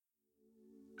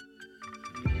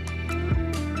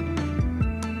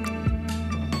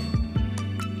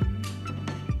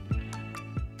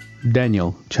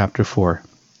Daniel chapter 4.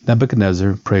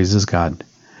 Nebuchadnezzar praises God.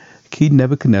 King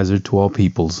Nebuchadnezzar, to all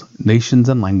peoples, nations,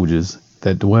 and languages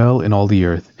that dwell in all the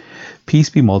earth,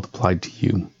 peace be multiplied to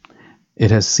you.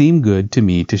 It has seemed good to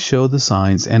me to show the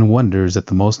signs and wonders that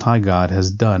the Most High God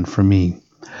has done for me.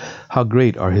 How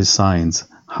great are his signs,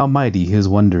 how mighty his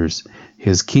wonders!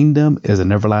 His kingdom is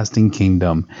an everlasting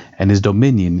kingdom, and his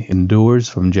dominion endures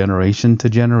from generation to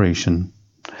generation.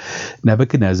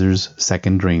 Nebuchadnezzar's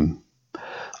second dream.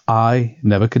 I,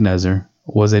 Nebuchadnezzar,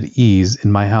 was at ease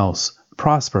in my house,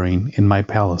 prospering in my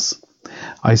palace.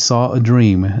 I saw a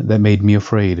dream that made me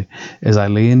afraid. As I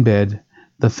lay in bed,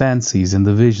 the fancies and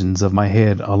the visions of my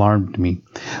head alarmed me.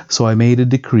 So I made a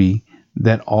decree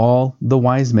that all the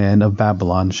wise men of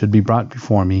Babylon should be brought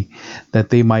before me, that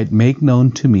they might make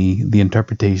known to me the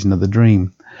interpretation of the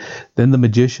dream. Then the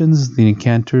magicians, the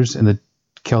enchanters, and the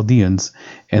Chaldeans,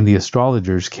 and the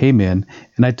astrologers came in,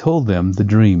 and I told them the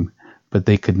dream, but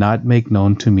they could not make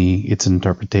known to me its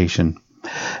interpretation.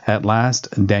 At last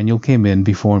Daniel came in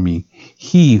before me,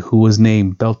 he who was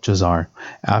named Belteshazzar,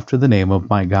 after the name of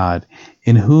my God,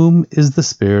 in whom is the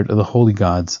spirit of the holy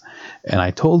gods. And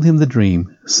I told him the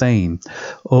dream, saying,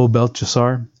 O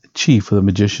Belteshazzar, chief of the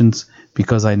magicians,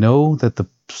 because I know that the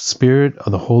spirit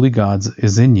of the holy gods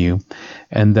is in you,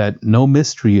 and that no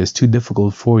mystery is too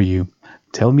difficult for you,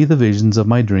 tell me the visions of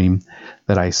my dream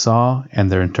that I saw and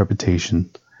their interpretation.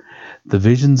 The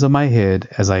visions of my head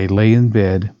as I lay in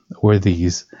bed were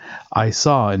these. I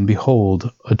saw, and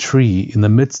behold, a tree in the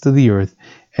midst of the earth,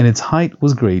 and its height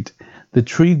was great. The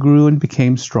tree grew and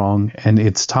became strong, and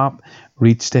its top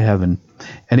reached to heaven,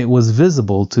 and it was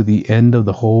visible to the end of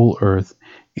the whole earth.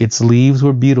 Its leaves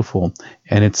were beautiful,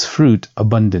 and its fruit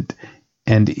abundant,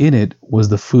 and in it was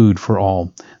the food for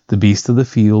all. The beasts of the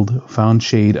field found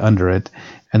shade under it,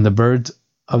 and the birds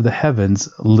of the heavens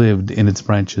lived in its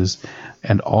branches,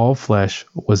 and all flesh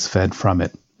was fed from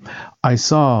it. I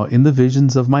saw in the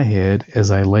visions of my head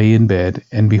as I lay in bed,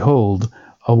 and behold,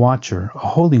 a watcher, a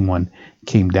holy one,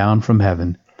 came down from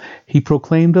heaven. He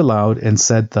proclaimed aloud and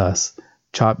said thus,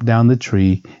 Chop down the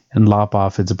tree, and lop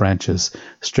off its branches,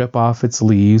 strip off its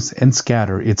leaves, and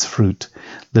scatter its fruit.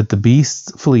 Let the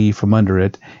beasts flee from under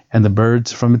it, and the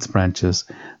birds from its branches,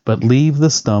 but leave the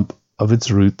stump of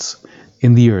its roots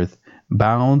in the earth,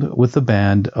 bound with a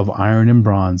band of iron and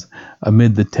bronze,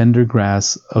 amid the tender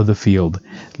grass of the field.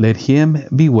 Let him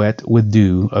be wet with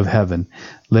dew of heaven.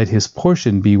 Let his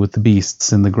portion be with the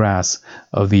beasts in the grass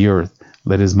of the earth.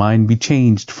 Let his mind be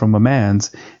changed from a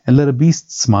man's, and let a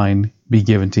beast's mind be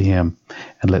given to him.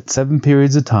 And let 7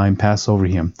 periods of time pass over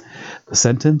him. The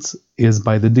sentence is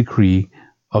by the decree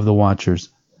of the watchers,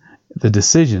 the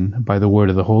decision by the word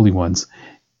of the holy ones,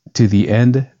 to the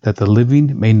end that the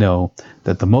living may know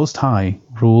that the Most High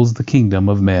rules the kingdom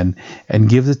of men, and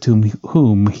gives it to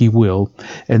whom he will,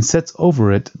 and sets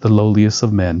over it the lowliest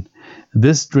of men.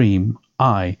 This dream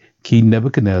I, King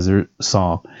Nebuchadnezzar,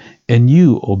 saw. And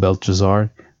you, O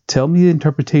Belteshazzar, tell me the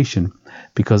interpretation,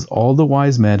 because all the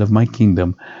wise men of my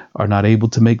kingdom are not able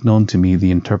to make known to me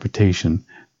the interpretation.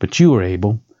 But you are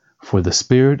able, for the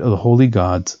spirit of the holy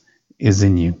gods is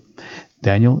in you.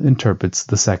 Daniel interprets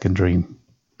the second dream.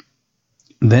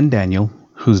 Then Daniel,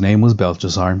 whose name was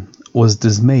Belteshazzar, was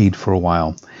dismayed for a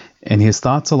while, and his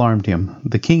thoughts alarmed him.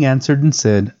 The king answered and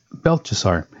said,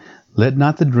 Belteshazzar, let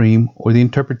not the dream or the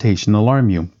interpretation alarm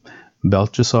you.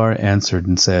 Belteshazzar answered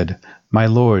and said, My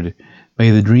lord, may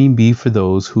the dream be for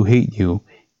those who hate you,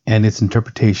 and its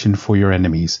interpretation for your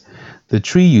enemies. The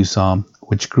tree you saw,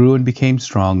 which grew and became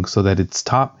strong, so that its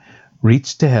top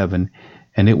reached to heaven,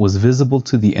 and it was visible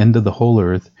to the end of the whole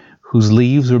earth, whose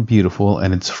leaves were beautiful,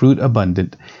 and its fruit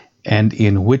abundant, and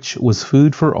in which was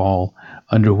food for all,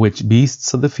 under which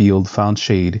beasts of the field found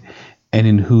shade, and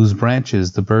in whose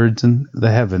branches the birds in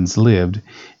the heavens lived.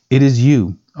 It is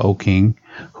you, O king,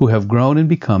 who have grown and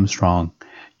become strong.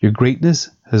 Your greatness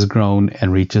has grown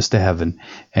and reaches to heaven,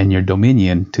 and your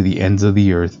dominion to the ends of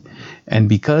the earth. And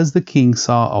because the king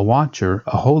saw a watcher,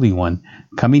 a holy one,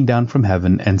 coming down from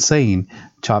heaven, and saying,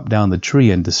 Chop down the tree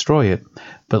and destroy it,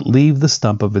 but leave the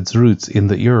stump of its roots in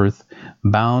the earth,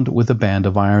 bound with a band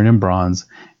of iron and bronze,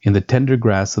 in the tender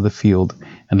grass of the field,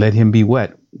 and let him be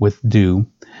wet with dew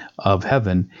of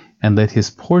heaven, and let his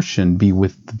portion be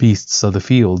with the beasts of the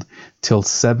field, till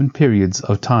 7 periods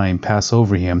of time pass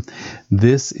over him.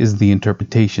 This is the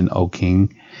interpretation, O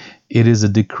king. It is a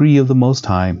decree of the Most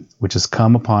High, which has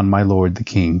come upon my lord the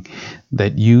king,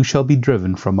 that you shall be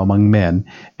driven from among men,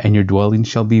 and your dwelling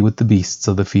shall be with the beasts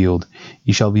of the field.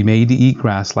 You shall be made to eat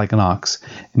grass like an ox,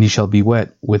 and you shall be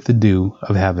wet with the dew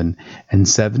of heaven. And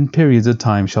 7 periods of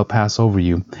time shall pass over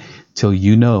you, till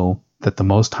you know that the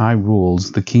Most High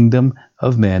rules the kingdom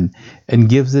of men and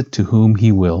gives it to whom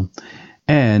he will.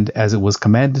 And as it was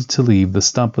commanded to leave the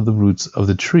stump of the roots of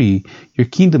the tree, your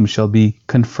kingdom shall be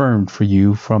confirmed for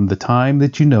you from the time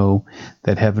that you know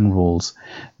that heaven rules.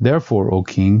 Therefore, O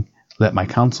king, let my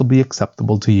counsel be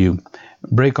acceptable to you.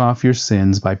 Break off your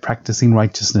sins by practicing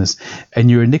righteousness,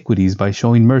 and your iniquities by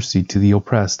showing mercy to the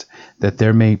oppressed, that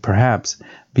there may perhaps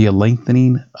be a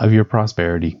lengthening of your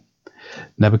prosperity.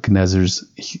 Nebuchadnezzar's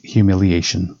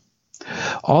humiliation.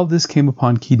 All this came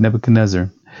upon King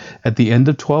Nebuchadnezzar. At the end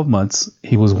of 12 months,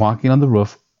 he was walking on the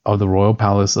roof of the royal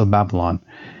palace of Babylon.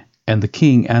 And the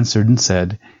king answered and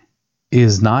said,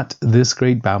 Is not this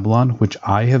great Babylon, which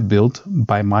I have built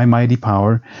by my mighty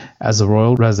power as a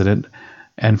royal resident,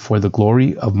 and for the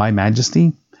glory of my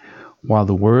majesty? While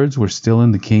the words were still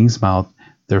in the king's mouth,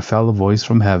 there fell a voice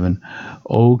from heaven,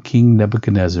 O King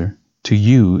Nebuchadnezzar, to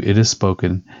you it is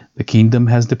spoken, the kingdom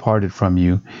has departed from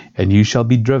you, and you shall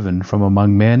be driven from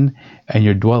among men, and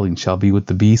your dwelling shall be with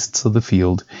the beasts of the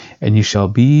field, and you shall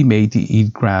be made to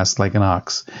eat grass like an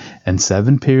ox, and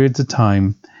 7 periods of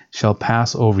time shall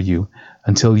pass over you,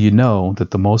 until you know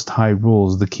that the Most High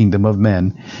rules the kingdom of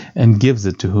men, and gives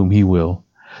it to whom he will.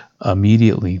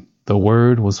 Immediately the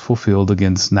word was fulfilled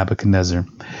against Nebuchadnezzar.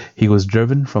 He was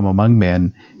driven from among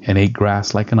men, and ate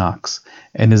grass like an ox,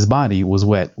 and his body was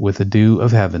wet with the dew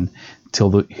of heaven,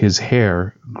 till his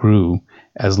hair grew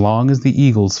as long as the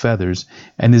eagle's feathers,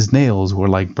 and his nails were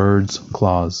like birds'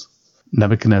 claws.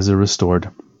 Nebuchadnezzar restored.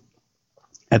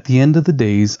 At the end of the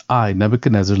days, I,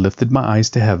 Nebuchadnezzar, lifted my eyes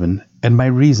to heaven, and my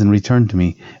reason returned to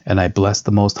me, and I blessed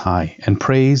the Most High, and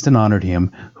praised and honored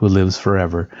him who lives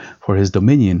forever, for his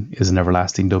dominion is an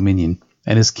everlasting dominion,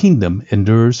 and his kingdom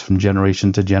endures from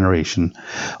generation to generation.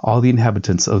 All the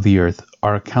inhabitants of the earth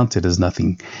are accounted as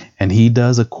nothing, and he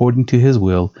does according to his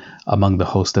will among the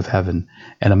host of heaven,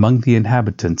 and among the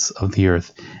inhabitants of the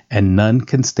earth, and none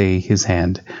can stay his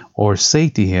hand, or say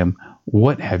to him,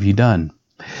 What have you done?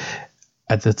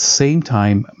 At the same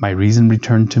time my reason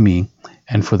returned to me,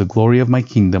 and for the glory of my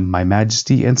kingdom my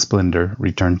majesty and splendor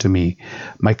returned to me.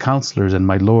 My counselors and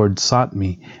my lords sought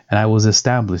me, and I was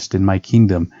established in my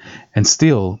kingdom, and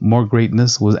still more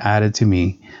greatness was added to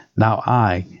me. Now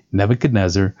I,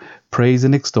 Nebuchadnezzar, praise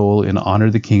and extol and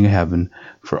honor the King of heaven,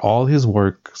 for all his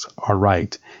works are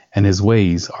right, and his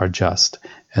ways are just,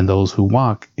 and those who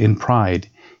walk in pride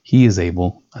he is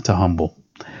able to humble.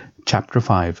 Chapter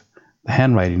 5. The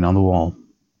handwriting on the wall.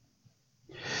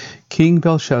 King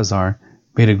Belshazzar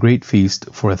made a great feast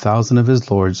for 1,000 of his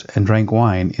lords, and drank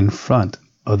wine in front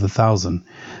of the 1,000.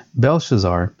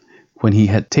 Belshazzar, when he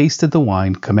had tasted the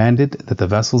wine, commanded that the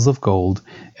vessels of gold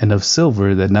and of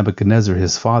silver that Nebuchadnezzar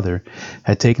his father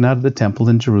had taken out of the temple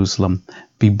in Jerusalem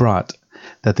be brought,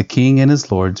 that the king and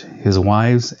his lords, his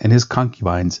wives, and his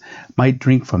concubines might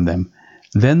drink from them.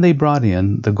 Then they brought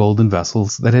in the golden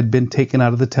vessels that had been taken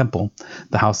out of the temple,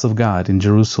 the house of God in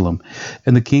Jerusalem.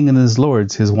 And the king and his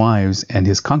lords, his wives, and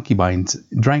his concubines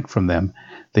drank from them.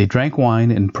 They drank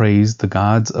wine and praised the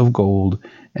gods of gold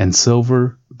and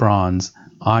silver, bronze,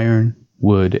 iron,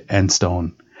 wood, and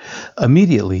stone.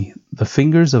 Immediately the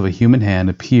fingers of a human hand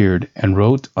appeared and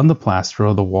wrote on the plaster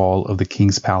of the wall of the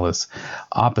king's palace,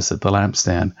 opposite the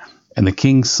lampstand. And the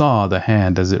king saw the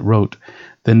hand as it wrote.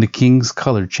 Then the king's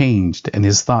color changed, and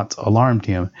his thoughts alarmed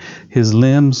him. His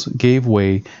limbs gave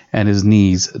way, and his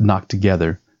knees knocked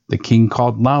together. The king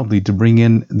called loudly to bring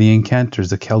in the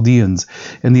enchanters, the Chaldeans,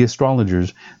 and the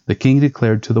astrologers. The king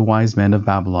declared to the wise men of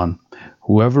Babylon,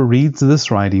 Whoever reads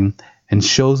this writing and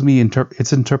shows me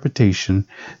its interpretation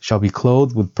shall be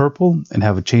clothed with purple and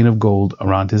have a chain of gold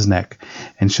around his neck,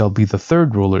 and shall be the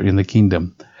third ruler in the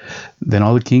kingdom. Then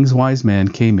all the king's wise men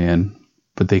came in,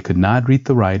 but they could not read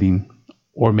the writing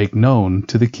or make known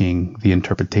to the king the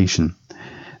interpretation.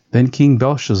 Then King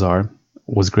Belshazzar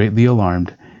was greatly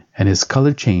alarmed, and his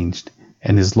color changed,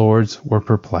 and his lords were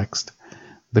perplexed.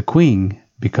 The queen,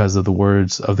 because of the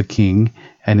words of the king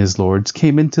and his lords,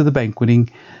 came into the banqueting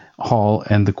hall,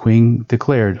 and the queen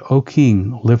declared, O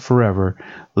king, live forever.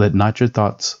 Let not your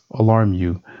thoughts alarm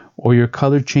you, or your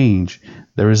color change.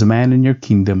 There is a man in your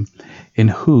kingdom, in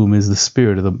whom is the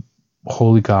spirit of the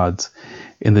holy gods.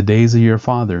 In the days of your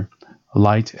father,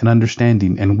 light and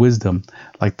understanding and wisdom,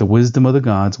 like the wisdom of the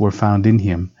gods, were found in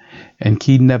him. And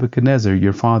King Nebuchadnezzar,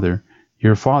 your father,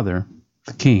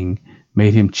 the king,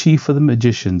 made him chief of the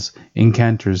magicians,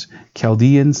 enchanters,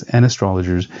 Chaldeans, and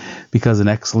astrologers, because an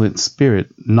excellent spirit,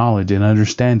 knowledge, and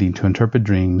understanding to interpret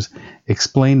dreams,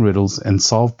 explain riddles, and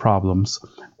solve problems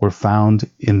were found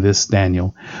in this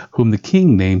Daniel, whom the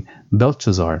king named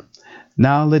Belshazzar.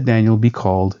 Now let Daniel be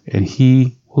called, and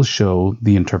he will show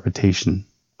the interpretation.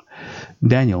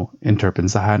 Daniel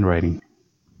interprets the handwriting.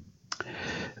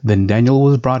 Then Daniel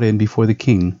was brought in before the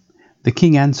king. The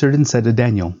king answered and said to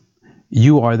Daniel,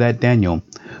 You are that Daniel,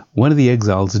 one of the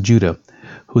exiles of Judah,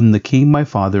 whom the king my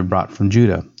father brought from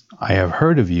Judah. I have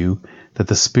heard of you, that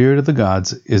the spirit of the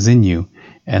gods is in you,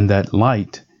 and that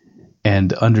light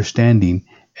and understanding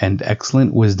and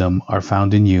excellent wisdom are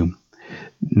found in you.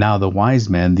 Now the wise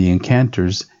men, the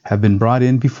enchanters, have been brought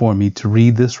in before me to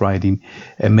read this writing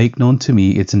and make known to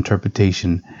me its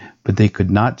interpretation, but they could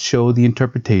not show the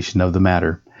interpretation of the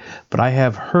matter. But I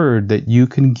have heard that you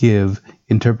can give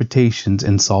interpretations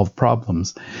and solve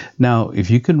problems. Now, if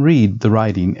you can read the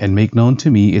writing and make known to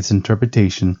me its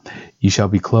interpretation, you shall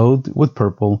be clothed with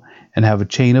purple and have a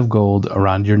chain of gold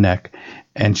around your neck,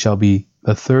 and shall be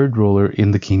the third ruler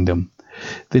in the kingdom.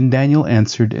 Then Daniel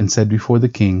answered and said before the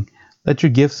king, Let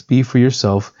your gifts be for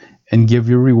yourself, and give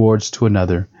your rewards to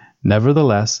another.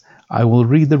 Nevertheless, I will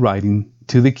read the writing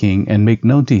to the king and make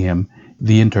known to him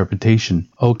the interpretation.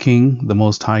 O king, the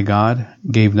most high God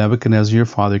gave Nebuchadnezzar your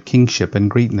father kingship and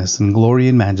greatness and glory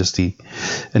and majesty.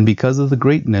 And because of the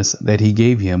greatness that he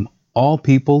gave him, all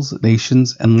peoples,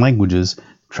 nations, and languages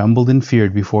trembled and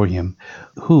feared before him.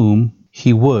 Whom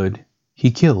he would,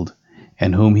 he killed,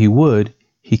 and whom he would,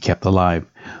 he kept alive.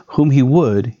 Whom he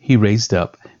would, he raised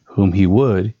up. Whom he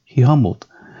would, he humbled.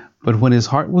 But when his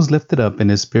heart was lifted up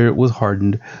and his spirit was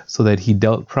hardened, so that he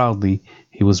dealt proudly,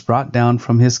 he was brought down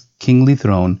from his kingly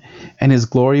throne, and his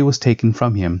glory was taken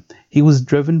from him. He was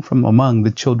driven from among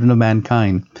the children of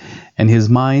mankind, and his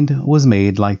mind was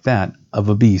made like that of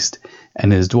a beast,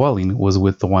 and his dwelling was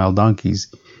with the wild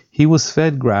donkeys. He was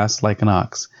fed grass like an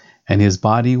ox, and his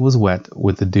body was wet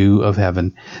with the dew of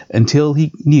heaven, until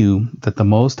he knew that the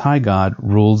Most High God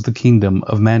rules the kingdom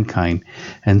of mankind,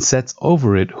 and sets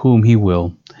over it whom he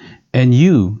will. And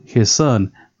you, his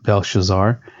son,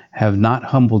 Belshazzar, have not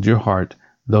humbled your heart,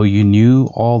 though you knew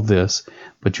all this,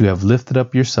 but you have lifted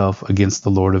up yourself against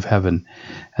the Lord of heaven.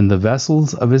 And the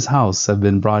vessels of his house have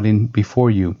been brought in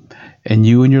before you, and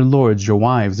you and your lords, your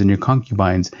wives, and your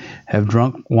concubines have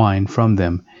drunk wine from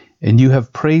them. And you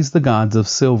have praised the gods of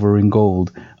silver and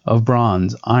gold, of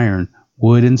bronze, iron,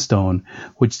 wood, and stone,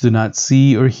 which do not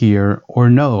see or hear or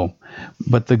know.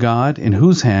 But the God in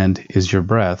whose hand is your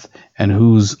breath, and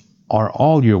whose are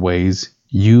all your ways,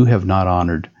 you have not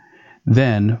honored.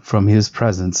 Then from his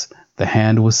presence the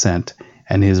hand was sent,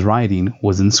 and his writing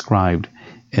was inscribed.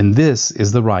 And this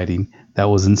is the writing that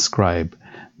was inscribed: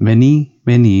 Mene,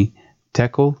 Mene,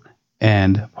 Tekel,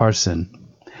 and Parsin.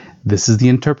 This is the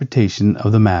interpretation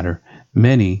of the matter.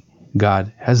 Mene,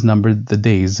 God has numbered the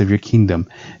days of your kingdom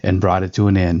and brought it to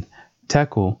an end.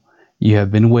 Tekel, you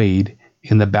have been weighed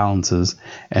in the balances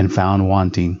and found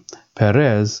wanting.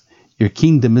 Perez, your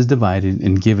kingdom is divided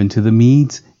and given to the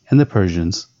Medes and the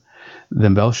Persians.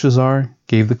 Then Belshazzar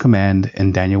gave the command,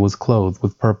 and Daniel was clothed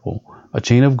with purple. A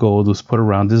chain of gold was put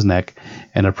around his neck,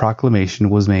 and a proclamation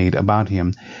was made about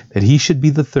him that he should be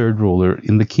the third ruler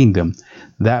in the kingdom.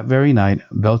 That very night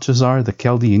Belshazzar the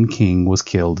Chaldean king was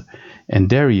killed, and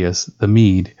Darius the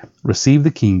Mede received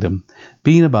the kingdom,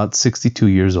 being about 62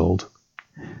 years old.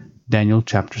 Daniel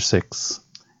chapter 6.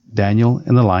 Daniel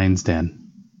in the lion's den.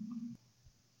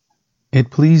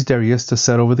 It pleased Darius to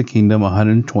set over the kingdom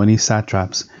 120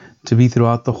 satraps, to be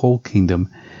throughout the whole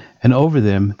kingdom, and over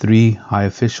them 3 high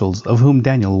officials, of whom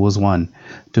Daniel was one,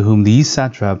 to whom these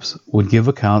satraps would give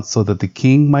account, so that the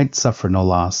king might suffer no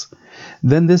loss.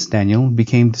 Then this Daniel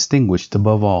became distinguished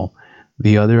above all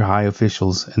the other high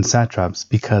officials and satraps,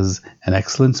 because an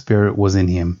excellent spirit was in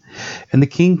him. And the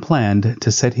king planned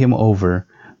to set him over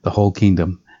the whole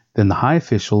kingdom. Then the high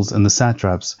officials and the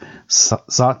satraps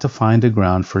sought to find a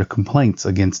ground for complaints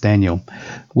against Daniel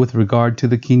with regard to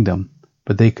the kingdom,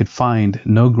 but they could find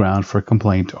no ground for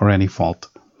complaint or any fault,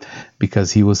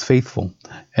 because he was faithful,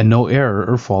 and no error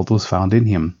or fault was found in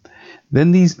him.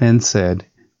 Then these men said,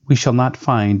 We shall not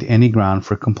find any ground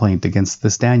for complaint against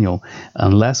this Daniel,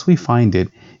 unless we find it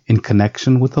in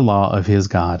connection with the law of his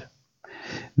God.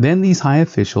 Then these high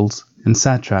officials and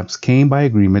satraps came by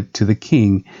agreement to the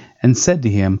king and said to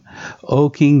him, O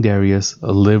King Darius,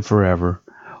 live forever.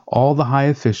 All the high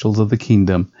officials of the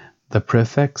kingdom, the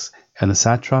prefects and the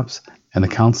satraps and the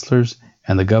counselors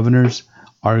and the governors,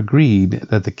 are agreed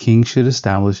that the king should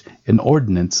establish an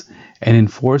ordinance and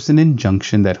enforce an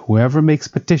injunction that whoever makes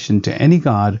petition to any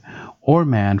god or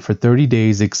man for 30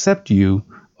 days except you,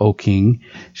 O king,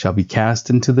 shall be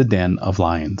cast into the den of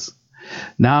lions.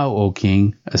 Now, O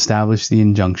king, establish the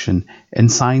injunction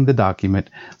and sign the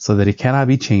document, so that it cannot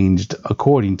be changed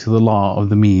according to the law of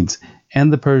the Medes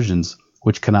and the Persians,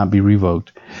 which cannot be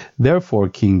revoked. Therefore,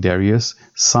 King Darius,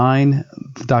 sign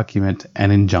the document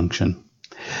and injunction.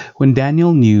 When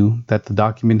Daniel knew that the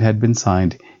document had been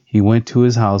signed, he went to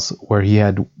his house where he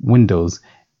had windows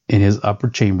in his upper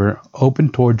chamber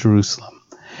open toward Jerusalem.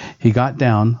 He got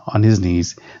down on his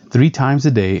knees 3 times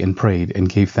a day and prayed and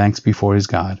gave thanks before his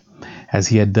God, as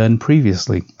he had done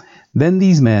previously. Then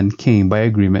these men came by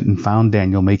agreement and found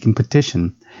Daniel making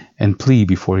petition and plea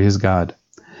before his God.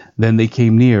 Then they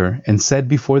came near and said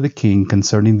before the king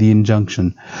concerning the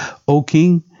injunction, O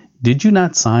king, did you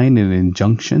not sign an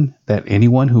injunction that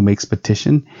anyone who makes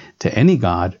petition to any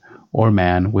god or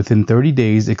man within 30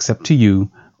 days except to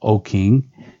you, O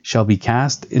king, shall be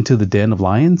cast into the den of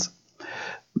lions?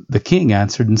 The king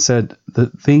answered and said, The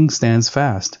thing stands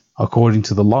fast, according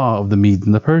to the law of the Medes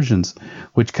and the Persians,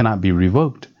 which cannot be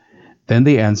revoked. Then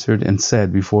they answered and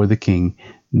said before the king,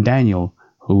 Daniel,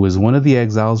 who is one of the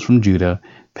exiles from Judah,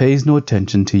 pays no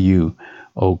attention to you,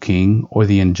 O king, or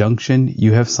the injunction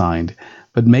you have signed,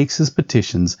 but makes his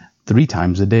petitions 3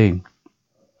 times a day.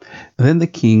 Then the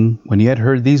king, when he had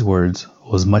heard these words,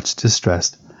 was much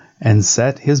distressed, and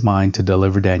set his mind to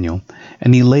deliver Daniel,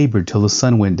 and he labored till the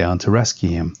sun went down to rescue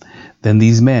him. Then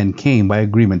these men came by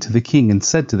agreement to the king and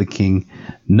said to the king,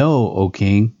 Know, O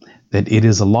king, that it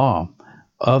is a law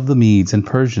of the Medes and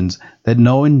Persians that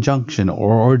no injunction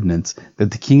or ordinance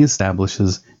that the king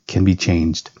establishes can be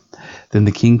changed. Then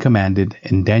the king commanded,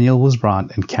 and Daniel was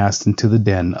brought and cast into the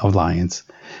den of lions.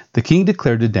 The king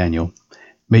declared to Daniel,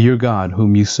 May your God,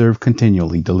 whom you serve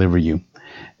continually, deliver you.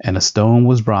 And a stone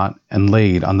was brought and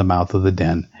laid on the mouth of the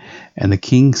den, and the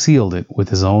king sealed it with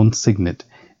his own signet,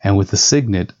 and with the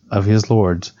signet of his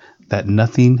lords, that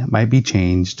nothing might be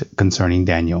changed concerning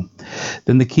Daniel.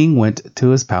 Then the king went to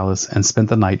his palace and spent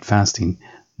the night fasting.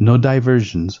 No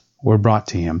diversions were brought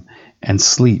to him, and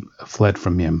sleep fled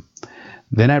from him.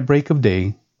 Then at break of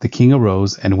day the king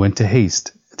arose and went to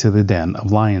haste to the den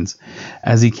of lions.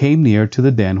 As he came near to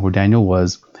the den where Daniel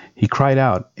was, he cried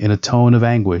out in a tone of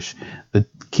anguish. The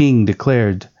king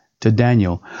declared to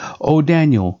Daniel, O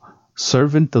Daniel,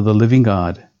 servant of the living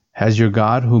God, has your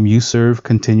God, whom you serve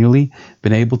continually,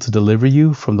 been able to deliver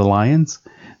you from the lions?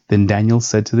 Then Daniel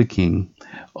said to the king,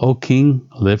 O king,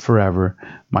 live forever.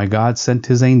 My God sent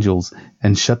his angels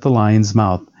and shut the lion's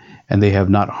mouth, and they have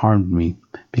not harmed me,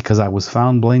 because I was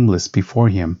found blameless before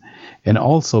him. And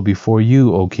also before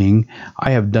you, O king,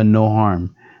 I have done no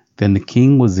harm. Then the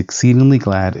king was exceedingly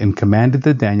glad and commanded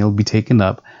that Daniel be taken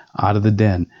up out of the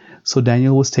den. So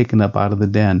Daniel was taken up out of the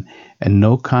den, and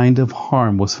no kind of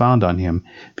harm was found on him,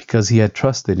 because he had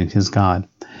trusted in his God.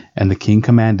 And the king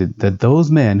commanded that those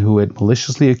men who had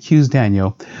maliciously accused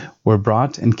Daniel were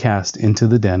brought and cast into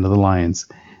the den of the lions,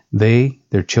 they,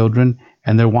 their children,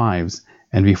 and their wives.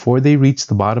 And before they reached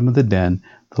the bottom of the den,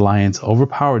 the lions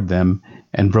overpowered them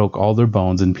and broke all their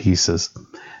bones in pieces.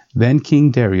 Then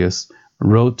King Darius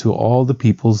wrote to all the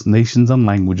peoples, nations, and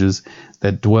languages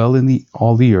that dwell in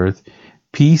all the earth,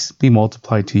 Peace be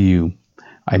multiplied to you.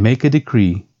 I make a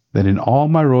decree that in all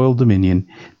my royal dominion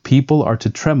people are to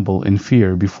tremble in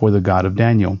fear before the God of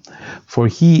Daniel. For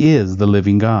he is the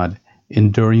living God,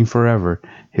 enduring forever.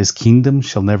 His kingdom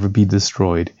shall never be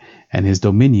destroyed, and his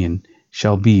dominion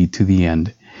shall be to the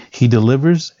end. He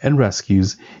delivers and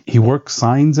rescues. He works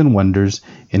signs and wonders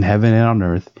in heaven and on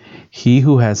earth. He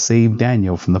who has saved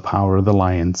Daniel from the power of the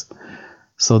lions.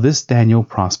 So this Daniel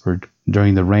prospered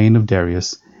during the reign of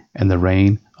Darius and the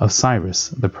reign of Cyrus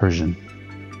the Persian.